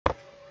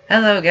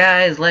Hello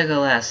guys,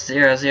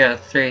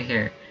 Legolas003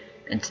 here,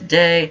 and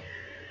today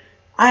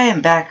I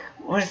am back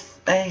with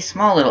a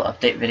small little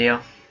update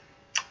video.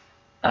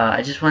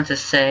 I just want to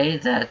say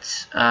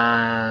that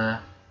I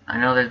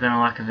know there's been a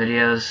lack of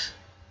videos,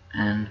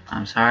 and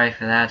I'm sorry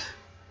for that.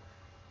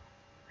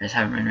 I just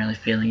haven't been really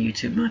feeling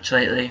YouTube much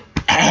lately.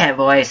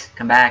 Boys,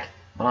 come back.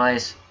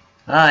 Boys.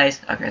 Okay,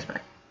 it's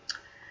back.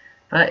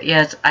 But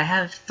yes, I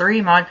have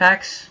 3 mod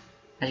packs,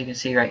 as you can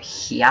see right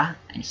here,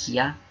 and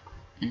here,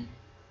 and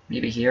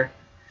maybe here.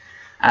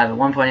 I have a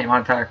 1.8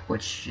 mod pack,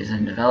 which is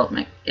in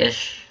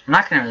development-ish. I'm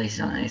not going to release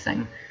it on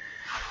anything,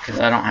 because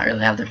I don't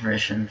really have the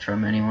permission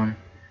from anyone.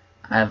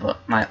 I have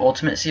my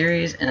Ultimate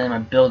series, and then my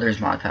Builders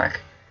mod pack.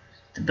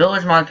 The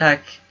Builders mod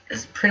pack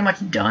is pretty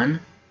much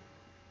done.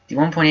 The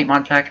 1.8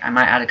 mod pack, I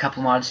might add a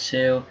couple mods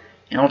to.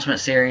 And Ultimate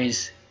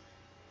series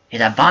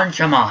is a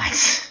bunch of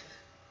mods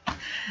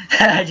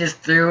that I just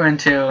threw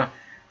into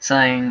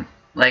something.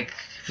 Like,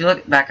 if you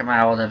look back at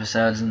my old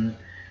episodes, and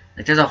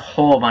like, there's a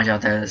whole bunch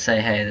out there that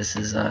say, hey, this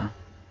is the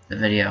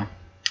video.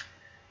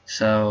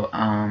 So,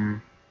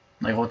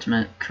 like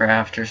Ultimate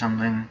Craft or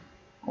something,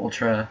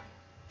 Ultra,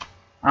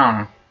 I don't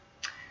know.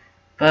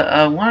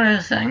 But one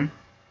other thing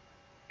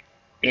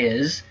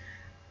is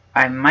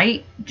I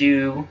might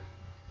do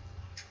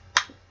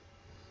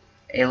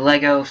a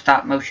Lego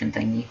stop motion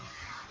thingy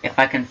if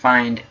I can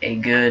find a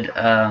good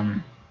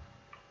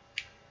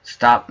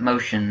stop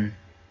motion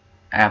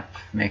app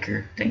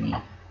maker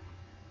thingy.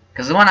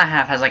 Because the one I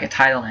have has like a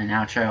title and an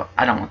outro.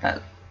 I don't want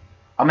that.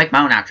 I'll make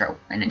my own outro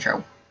and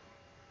intro.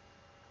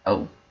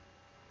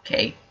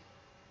 Okay.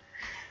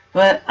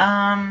 But,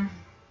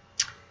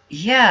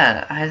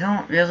 yeah, I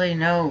don't really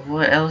know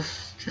what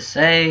else to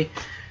say.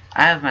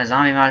 I have my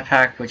zombie mod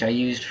pack, which I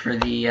used for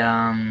the,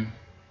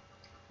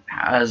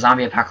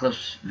 zombie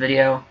apocalypse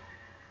video.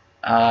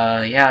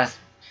 Yeah,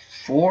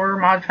 4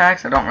 mod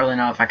packs. I don't really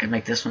know if I could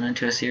make this one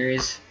into a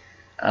series.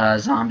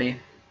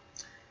 Zombie.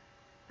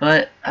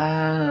 But,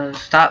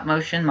 stop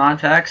motion mod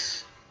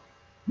packs.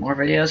 More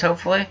videos,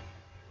 hopefully.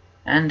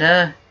 And,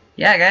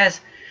 yeah,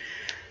 guys.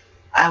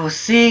 I will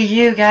see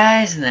you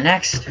guys in the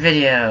next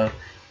video.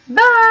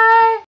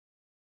 Bye!